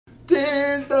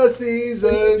'Tis the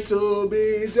season to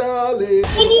be jolly.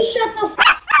 Can you shut the f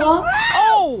up?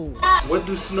 Oh! What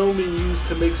do snowmen use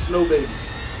to make snow babies?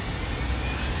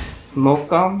 Smoke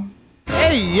gum.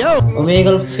 Hey, yo!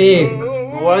 Omegle fake.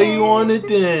 Why you on it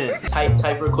then?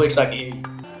 Type real quick so I can hear you.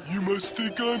 You must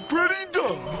think I'm pretty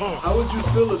dumb, huh? How would you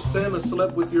feel if Santa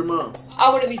slept with your mom? I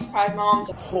wouldn't be surprised. My mom's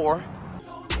a Whore.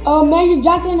 Major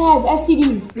Jackson has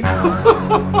STDs.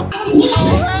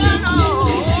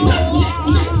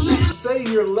 Say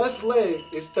your left leg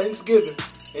is Thanksgiving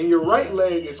and your right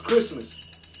leg is Christmas.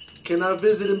 Can I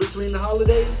visit in between the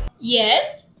holidays?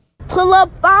 Yes. Pull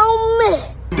up on me.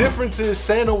 The difference is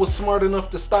Santa was smart enough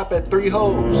to stop at 3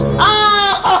 holes.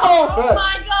 Oh Fact.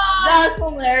 my god. That's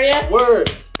hilarious.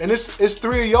 Word. And it's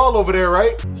 3 of y'all over there,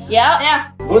 right? Yeah.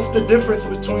 What's the difference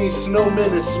between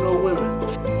snowmen and snow women?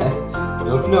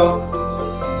 Don't know.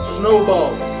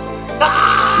 Snowballs.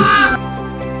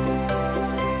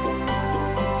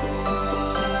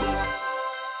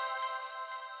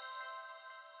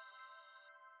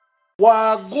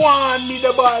 Wagwan, me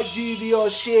the boy GVO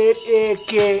Shade,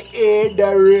 aka the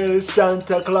real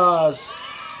Santa Claus.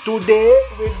 Today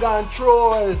we gon'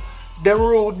 troll the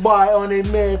rude boy on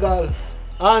Omegle.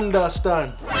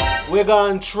 Understand? We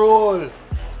gon' troll.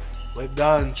 We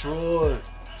gon' troll.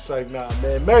 It's like, nah,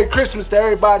 man. Merry Christmas to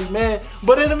everybody, man.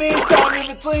 But in the meantime, in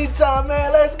between time,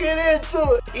 man, let's get into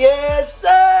it. Yes,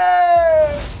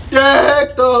 sir.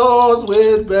 Deck the halls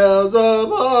with bells of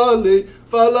holly.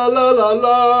 Fa la la la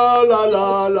la la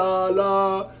la la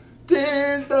la.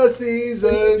 'Tis the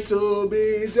season to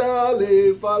be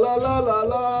jolly. Fa la la la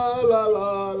la la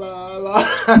la la la.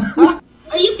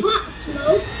 Are you Pop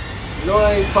Smoke? No,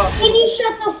 I ain't Pop. Can you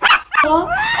shut the f up?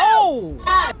 Oh!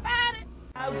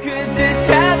 How could this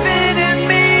happen to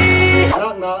me?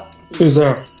 Knock knock. Who's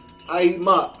there? I eat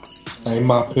mop. I ain't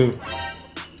my poo.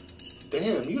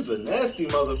 Damn, you's a nasty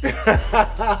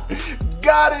motherfucker.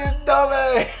 Got his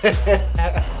dummy.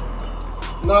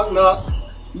 Knock knock.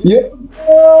 Yo,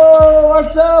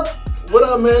 what's up? What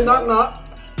up, man? Knock knock.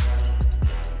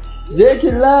 Jake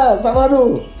Killa, sama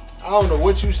tu. I don't know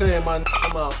what you saying, man.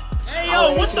 I'm out. Hey,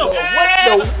 yo, what the? What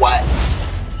the what?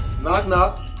 Knock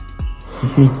knock.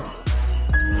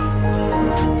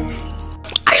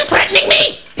 Are you threatening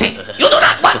me? You do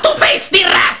not want to face the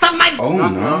wrath of my... Oh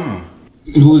Knock, no. knock.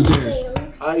 Who's there?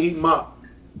 I eat mop.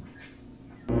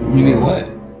 You need what?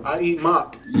 I eat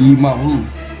mop. You eat my who?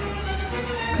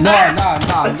 Nah. Nah,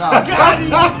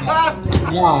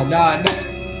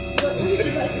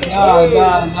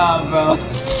 bro.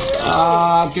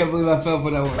 I can't believe I fell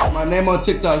for that one. My name on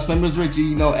TikTok is Famous Richie.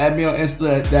 You know, add me on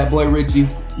Insta, that boy Richie.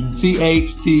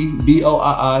 THTBOIIRICHIE.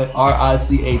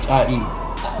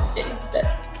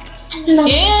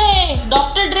 Hey,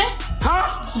 Dr. Dre.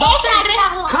 Dr. Dre.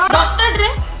 Dr. Dre.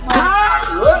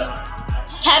 What?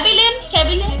 Cabillion,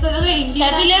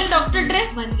 Dr. Dre.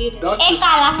 Dr.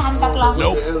 Santa Claus.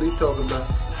 What the hell he talking about?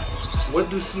 What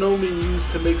do snowmen use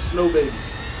to make snow babies?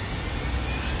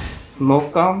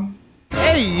 Smoke gum.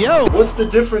 Hey, yo! What's the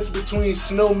difference between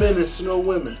snowmen and snow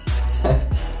women?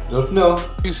 Don't know.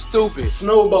 You stupid.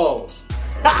 Snowballs.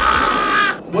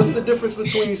 What's the difference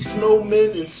between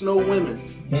snowmen and snow women?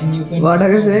 What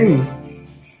are you saying?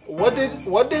 What is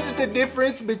the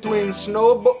difference between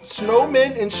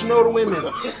snowmen and snow women?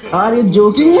 Are you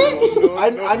joking me?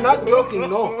 I'm not joking,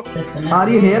 no. Are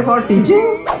you here for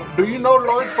teaching? Do you know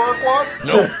Lord Farquaad?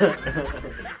 No.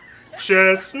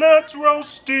 Chestnuts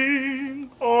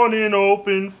roasting on an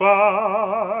open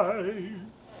fire.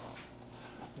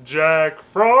 Jack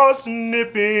Frost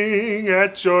nipping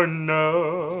at your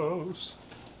nose.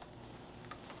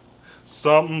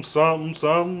 Something, something,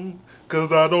 something,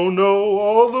 'cause I don't know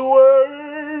all the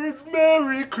words.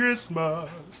 Merry Christmas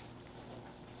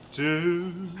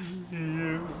to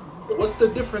you. What's the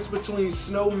difference between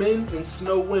snowmen and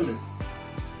snow women?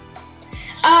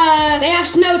 They have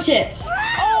snow tits.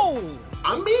 Oh!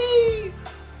 I mean,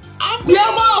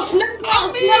 Snowballs.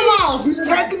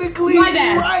 technically, My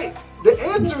bad. you're right. The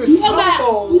answer is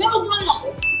snowballs.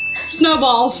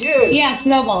 Snowballs. Yeah. Yeah,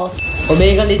 snowballs.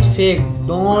 Omegle is fake.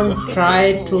 Don't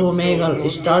try to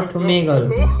Omegle. Start Omegle.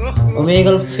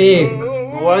 Omegle fake.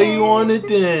 Why you on it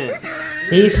then?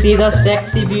 He see the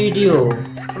sexy video.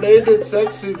 Play that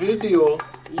sexy video.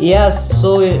 Yes,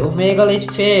 so Omegle is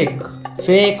fake.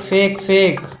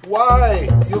 Fake. Why?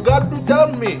 You got to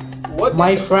tell me. What?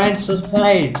 My friend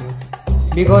suicide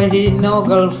because he no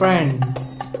girlfriend.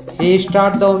 He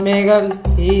start the Omegle,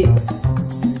 he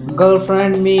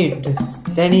girlfriend meet,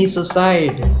 then he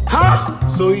suicide.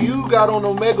 So you got on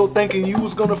Omegle thinking you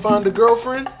was gonna find a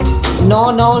girlfriend?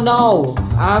 No.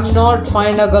 I'm not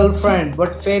find a girlfriend,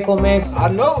 but fake Omegle. I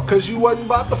know, cause you wasn't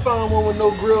about to find one with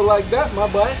no grill like that, my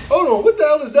boy. Hold on, what the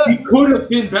hell is that? He could have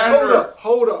been better.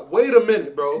 Hold up. Wait a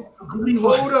minute, bro.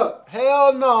 Hold up.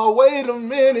 Hell no, wait a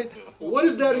minute. What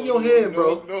is that in your hand,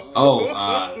 bro?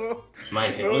 Oh, my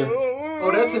inhaler.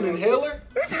 Oh, that's an inhaler?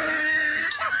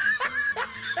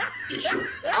 Yes, sir.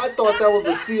 I thought that was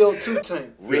a CO2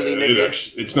 tank. Really,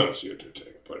 nigga? It's not a CO2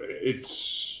 tank, but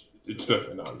it's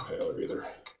definitely not an inhaler either.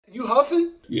 You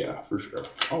huffing? Yeah, for sure.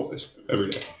 Always. Every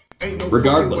day. Ain't no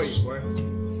Regardless.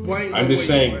 fucking way, boy. I'm just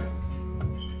saying,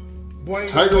 Boy,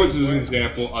 ain't Tiger no Woods way, is an boy.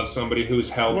 example of somebody who's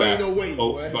held Boy, back ain't no way,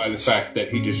 boy. by the fact that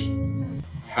he just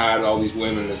had all these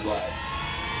women in his life.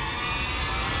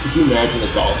 Could you imagine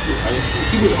a golfer? I mean,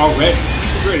 he was already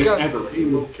the greatest You ever. gotta be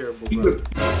real careful, bro.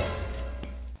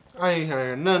 I ain't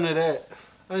hearing none of that.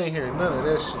 I ain't hearing none of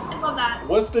that shit. I love that.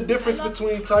 What's the difference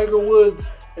between Tiger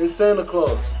Woods and Santa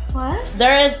Claus? What?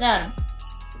 There is none.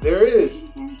 There is.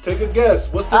 Take a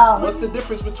guess. What's the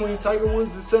difference between Tiger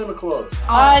Woods and Santa Claus?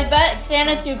 I bet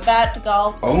Santa's too bad to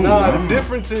golf. Nah, the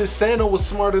difference is Santa was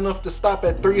smart enough to stop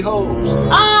at 3 holes.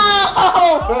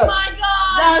 Oh Facts. my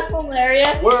god! That's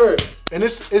hilarious. Word. And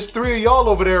it's 3 of y'all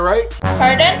over there, right?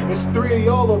 Pardon? It's 3 of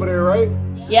y'all over there, right?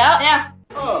 Yep. Yeah.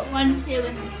 Oh. 1, 2,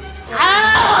 and 3.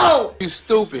 Ow! You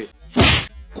stupid.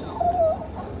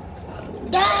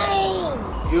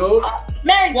 Yo,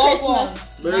 Merry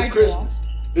Christmas. Merry Christmas.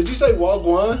 Did you say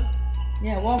Wagwan?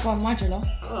 Yeah, walk on Modulo.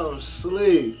 Oh,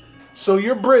 sleep. So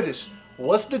you're British.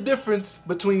 What's the difference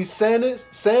between Santa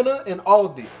and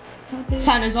Aldi?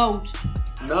 Santa's old.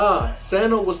 Nah,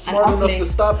 Santa was smart And enough ugly. to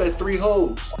stop at 3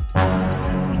 holes.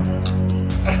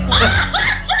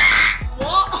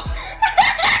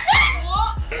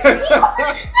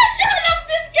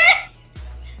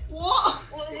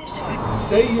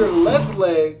 Say your left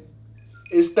leg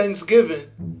is Thanksgiving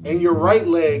and your right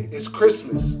leg is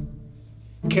Christmas.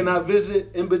 Can I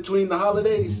visit in between the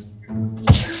holidays?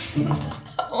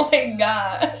 Oh my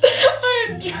god.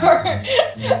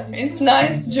 It's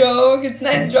nice joke,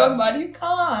 but you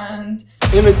can't.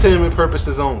 Entertainment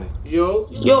purposes only. Yo.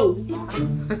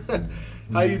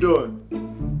 How you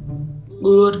doing?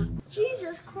 Good.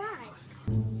 Jesus Christ.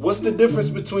 What's the difference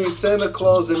between Santa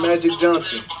Claus and Magic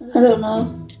Johnson? I don't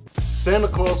know. Santa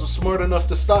Claus was smart enough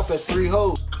to stop at 3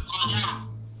 holes.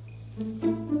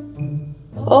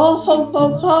 Oh, ho,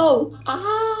 ho, ho.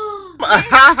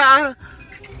 Ah.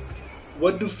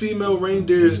 What do female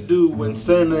reindeers do when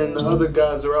Santa and the other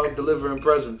guys are out delivering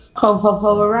presents? Ho, ho,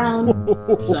 ho around.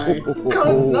 Sorry.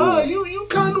 Nah, you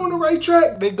kind of on the right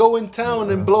track. They go in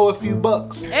town and blow a few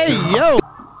bucks. Hey, yo.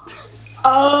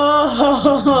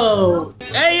 Oh.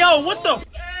 Hey, yo, what the?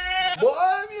 Boy,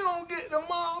 if you don't get them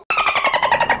off.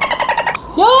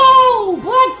 Yo,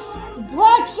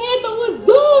 Black Santa was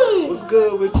good. What's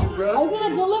good with you, Are bro? you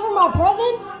gonna deliver my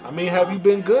presents? I mean, have you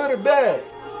been good or bad?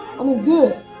 I mean,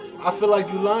 good. I feel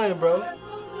like you lying, bro.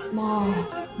 Nah.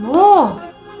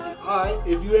 Alright,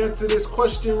 if you answer this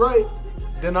question right,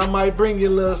 then I might bring you a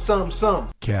little something.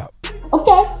 Cap.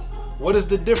 Okay. What is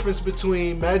the difference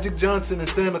between Magic Johnson and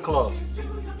Santa Claus?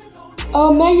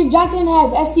 Magic Johnson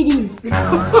has STDs.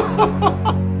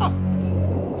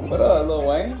 What up, Lil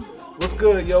Wayne? What's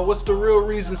good, yo? What's the real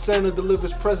reason Santa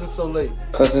delivers presents so late?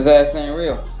 Cause his ass ain't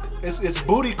real. It's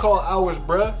booty call hours,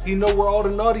 bruh. He know where all the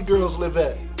naughty girls live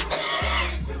at.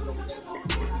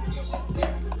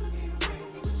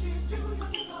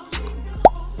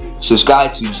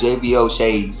 Subscribe to JBO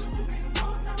Shades.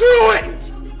 Do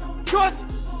it! Just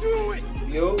do it!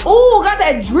 Yo. Ooh, got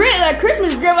that drip, that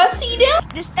Christmas drip. I see them.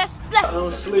 That's I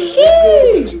don't sleep. What's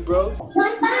good with you, bro?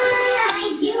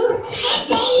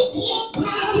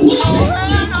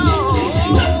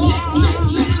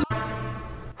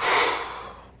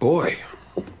 Boy,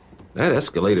 that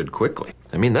escalated quickly.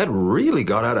 I mean, that really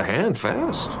got out of hand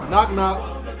fast. Knock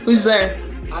knock. Who's there?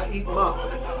 I eat mop.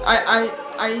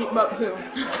 I eat my poo.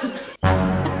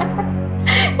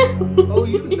 Oh,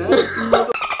 you nasty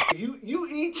mother. You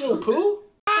eat your poo?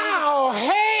 Oh,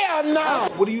 hell no!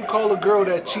 What do you call a girl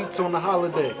that cheats on the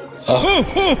holiday?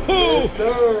 Yes,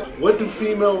 sir. What do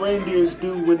female reindeers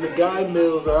do when the guy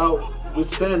males are out with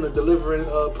Santa delivering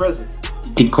presents?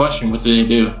 Good question. What do they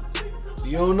do?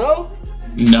 You don't know?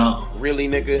 No. Really,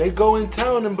 nigga? They go in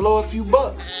town and blow a few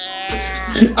bucks.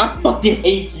 I fucking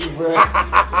hate you, bro.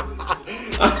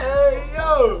 Hey,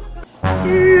 yo.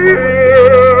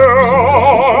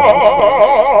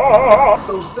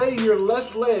 So say your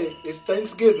left leg is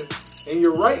Thanksgiving and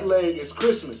your right leg is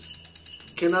Christmas.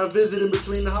 Can I visit in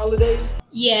between the holidays?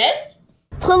 Yes.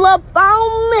 Pull up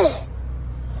on me.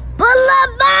 Pull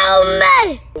up on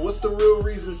me! What's the real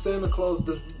reason Santa Claus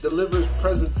delivers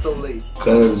presents so late?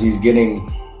 Cause he's getting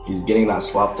that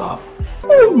slop top.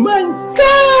 Oh my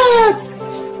god!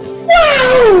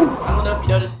 Wow! I don't know if you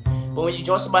noticed, but when you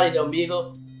join somebody's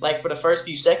Omegle, like for the first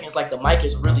few seconds, like the mic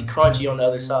is really crunchy on the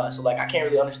other side. So like I can't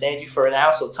really understand you for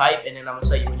now, so type and then I'm gonna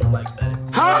tell you when your mic's better.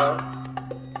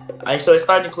 Alright, so it's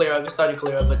starting to clear up,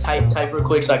 but type real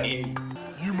quick so I can hear you.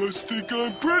 You must think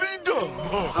I'm pretty dumb,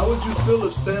 huh? How would you feel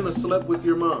if Santa slept with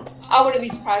your mom? I wouldn't be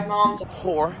surprised. My mom's a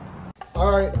whore.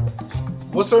 Alright.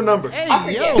 What's her number? I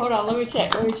forget. Hold on, let me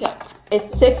check.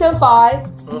 It's 605.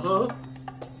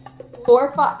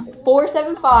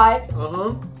 475.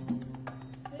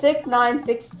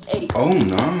 6968. Oh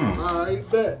no. Alright,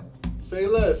 bet. Say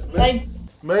less, man.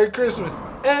 Merry Christmas.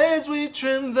 As we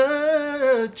trim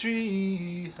the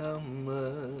tree, how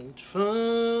much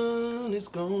fun it's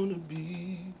gonna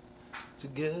be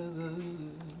together.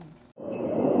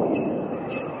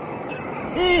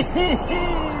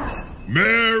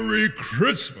 Merry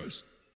Christmas.